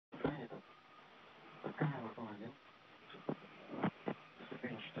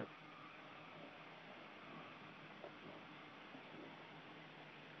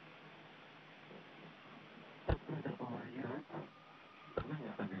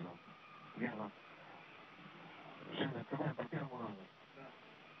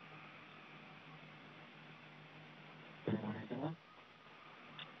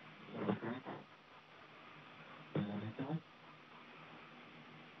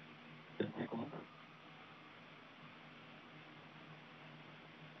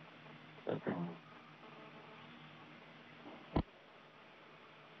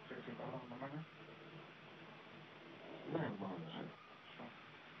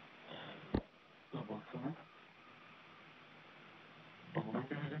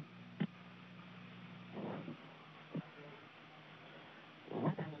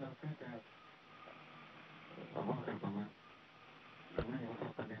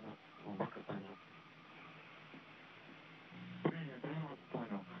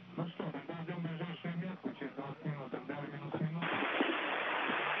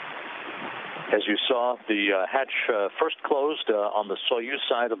As you saw, the hatch first closed on the Soyuz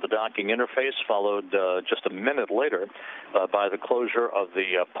side of the docking interface, followed just a minute later by the closure of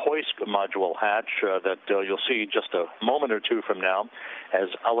the Poisk module hatch that you'll see just a moment or two from now, as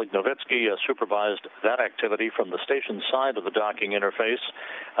Oleg Novitsky supervised that activity from the station side of the docking interface.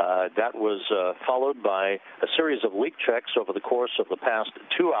 That was followed by a series of leak checks over the course of the past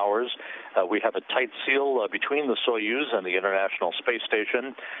 2 hours. We have a tight seal between the Soyuz and the International Space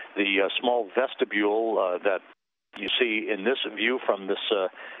Station. The small vestibule that you see in this view from this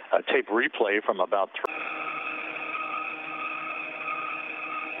tape replay from about 3.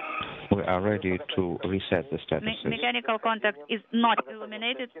 We are ready to reset the status. Mechanical contact is not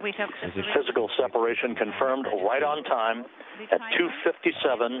illuminated. We have physical separation confirmed right on time at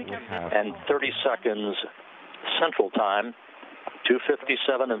 2:57 and 30 seconds Central Time.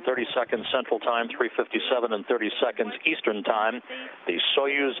 2:57 and 30 seconds Central Time, 3:57 and 30 seconds Eastern Time. The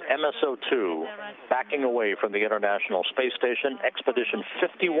Soyuz MS-02 backing away from the International Space Station. Expedition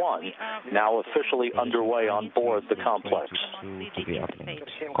 51 now officially underway on board the complex.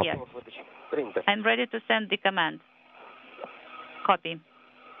 Yes. I'm ready to send the command. Copy.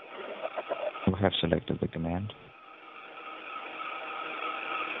 We have selected the command.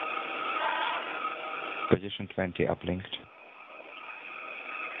 Position 20 uplinked.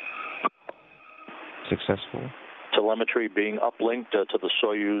 Successful. Telemetry being uplinked to the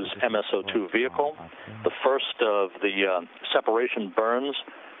Soyuz MS-02 vehicle. The first of the separation burns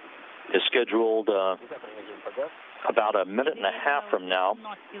is scheduled about a minute and a half from now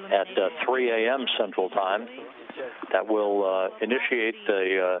at 3 a.m. Central Time. That will initiate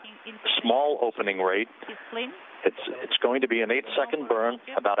a small opening rate. It's going to be an 8-second burn,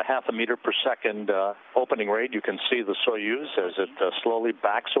 about a half a meter per second opening rate. You can see the Soyuz as it slowly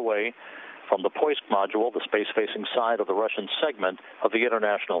backs away from the Poisk module, the space-facing side of the Russian segment of the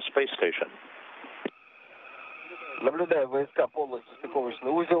International Space Station.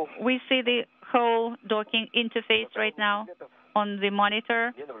 We see the whole docking interface right now on the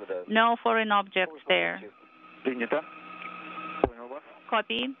monitor. No foreign objects there.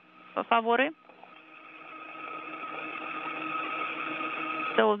 Copy, por favor.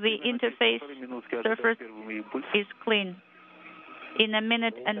 So the interface surface is clean. In a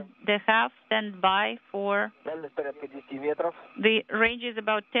minute and a half, stand by for... The range is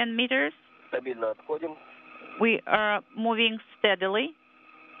about 10 meters. We are moving steadily.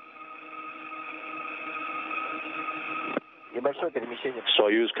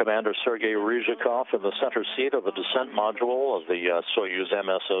 Soyuz Commander Sergey Ryzhikov in the center seat of the descent module of the Soyuz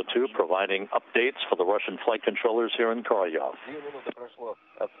MS-02, providing updates for the Russian flight controllers here in Korolyov.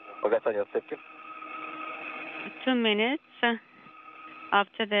 2 minutes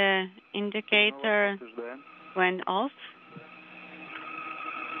after the indicator went off.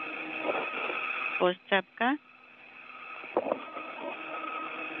 Postcepka.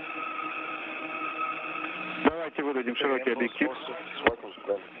 Давайте выдадим широкий объектив.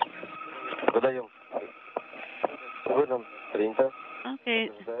 Выдаем. Выдам. Принято. Okay.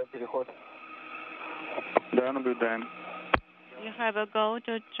 Переход. Да, наблюдаем. You have a go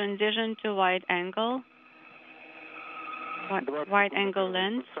to transition to wide angle. Wide angle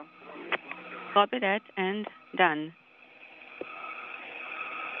lens. Copy that and done.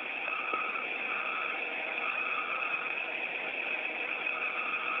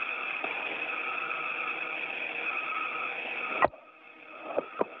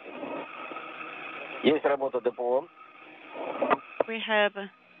 Есть работа ДПО. We have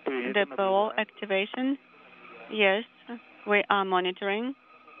depot activation. Yes, we are monitoring.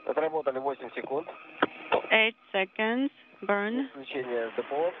 Отработали 8 секунд. 8 seconds burn. Включение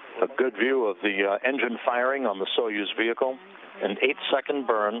ДПО. A good view of the engine firing on the Soyuz vehicle. an 8-second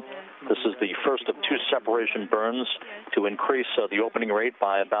burn. This is the first of 2 separation burns to increase the opening rate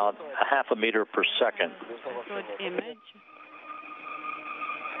by about a half a meter per second. Good image.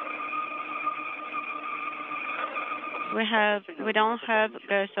 We don't have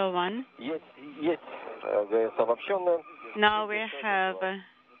GSO 1. Now we have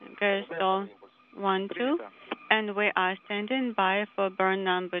GSO 1, 2, and we are standing by for burn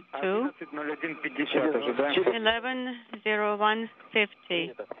number 2.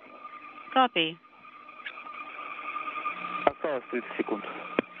 11:01:50. Copy.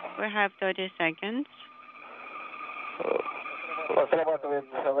 We have 30 seconds.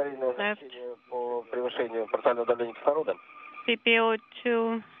 Left.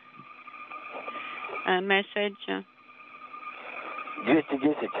 PPO2 message.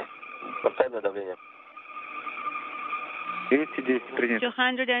 210. Портальное давление. 210 принято.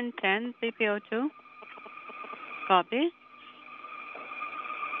 210 PPO2. Copy.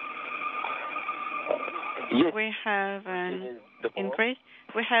 We have an increase.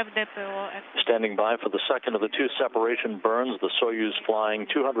 We have DPO. Standing by for the second of the 2 separation burns, the Soyuz flying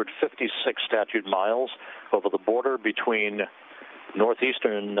 256 statute miles over the border between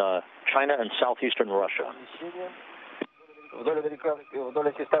northeastern China and southeastern Russia.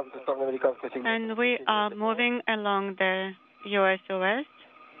 And we are moving along the US-OS.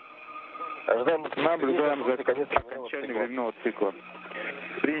 Наблюдаем за окончанием временного цикла.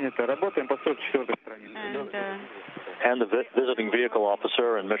 Принято. Работаем по 44-й странице. And the visiting vehicle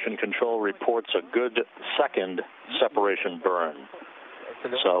officer and mission control reports a good second separation burn.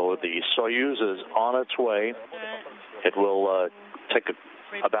 So the Soyuz is on its way. It will take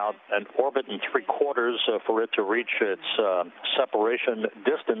about an orbit and 3/4 for it to reach its separation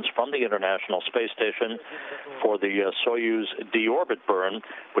distance from the International Space Station for the Soyuz deorbit burn,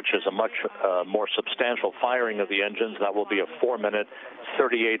 which is a much more substantial firing of the engines. That will be a 4-minute,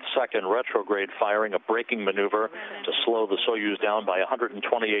 38-second retrograde firing, a braking maneuver to slow the Soyuz down by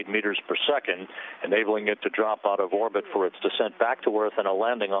 128 meters per second, enabling it to drop out of orbit for its descent back to Earth and a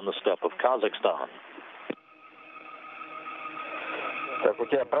landing on the steppe of Kazakhstan.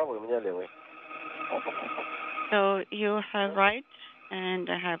 So you have right and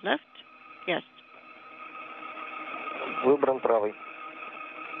I have left? Yes. Выбран правый.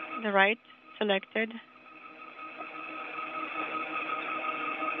 The right selected.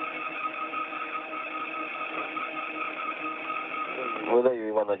 Выдаю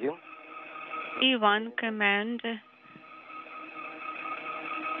Иван-1. E1 command.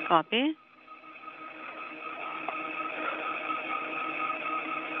 Copy.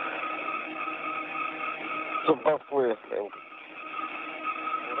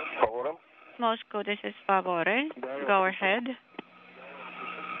 Moscow, this is Favore. Go ahead.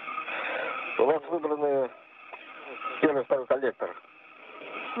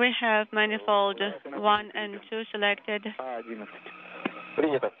 We have manifold 1 and 2 selected.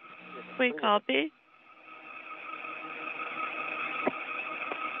 We copy.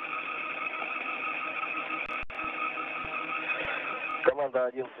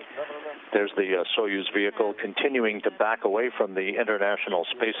 There's the Soyuz vehicle continuing to back away from the International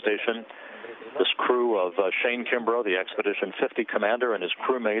Space Station. This crew of Shane Kimbrough, the Expedition 50 commander, and his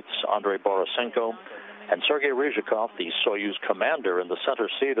crewmates, Andrey, Borisenko, and Sergey Ryzhikov, the Soyuz commander, in the center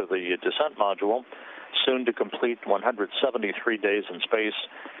seat of the descent module, soon to complete 173 days in space.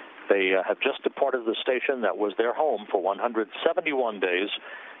 They have just departed the station that was their home for 171 days.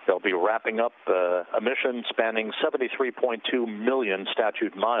 They'll be wrapping up a mission spanning 73.2 million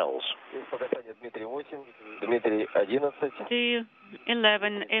statute miles.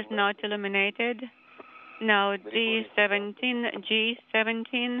 D11 is not illuminated. Now D17,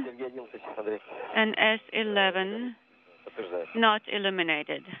 G17, and S11 not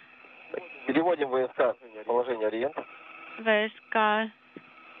illuminated. ВСК.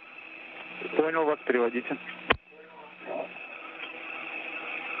 Понял вас, переводите.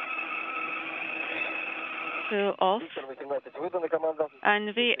 Off.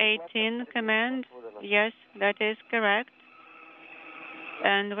 And V18 command, yes, that is correct.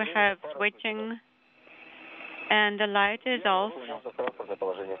 And we have switching, and the light is off.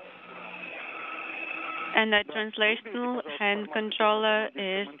 And the translational hand controller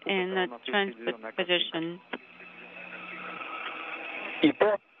is in a transport position.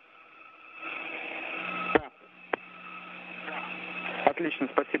 Отлично,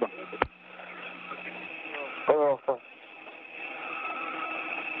 спасибо. Пожалуйста.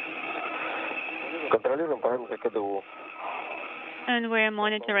 Контролируем параметры КДУ. And we're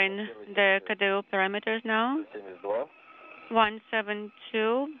monitoring the KDU parameters now.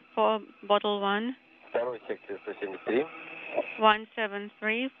 172 for bottle 1. Второй секции 173.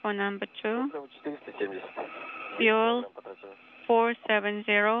 173 for number 2. 470. Fuel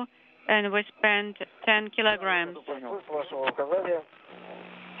 470, and we spent 10 kilograms. Курс вашего указания.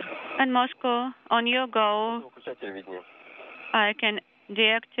 And Moscow, on your go, Выключать телевидение. I can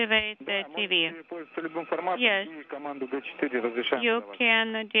deactivate the TV. Yes, you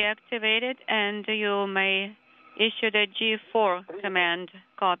can deactivate it, and you may issue the G4 command.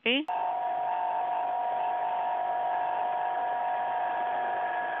 Copy.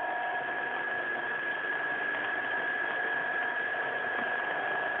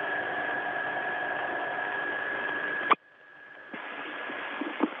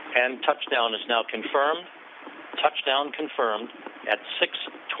 And touchdown is now confirmed. Touchdown confirmed at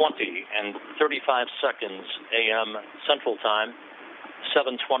 6:20 and 35 seconds a.m. Central Time,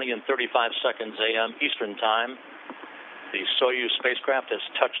 7:20 and 35 seconds a.m. Eastern Time. The Soyuz spacecraft has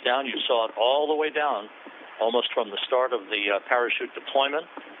touched down. You saw it all the way down, almost from the start of the parachute deployment.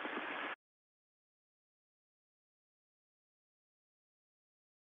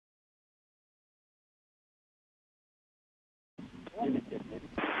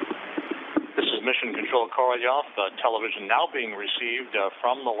 This is Mission Control Korolyov, television now being received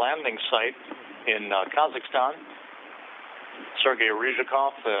from the landing site in Kazakhstan. Sergey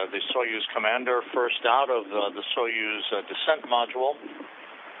Ryzhikov, the Soyuz commander, first out of the Soyuz descent module.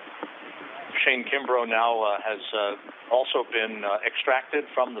 Shane Kimbrough now has also been extracted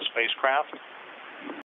from the spacecraft.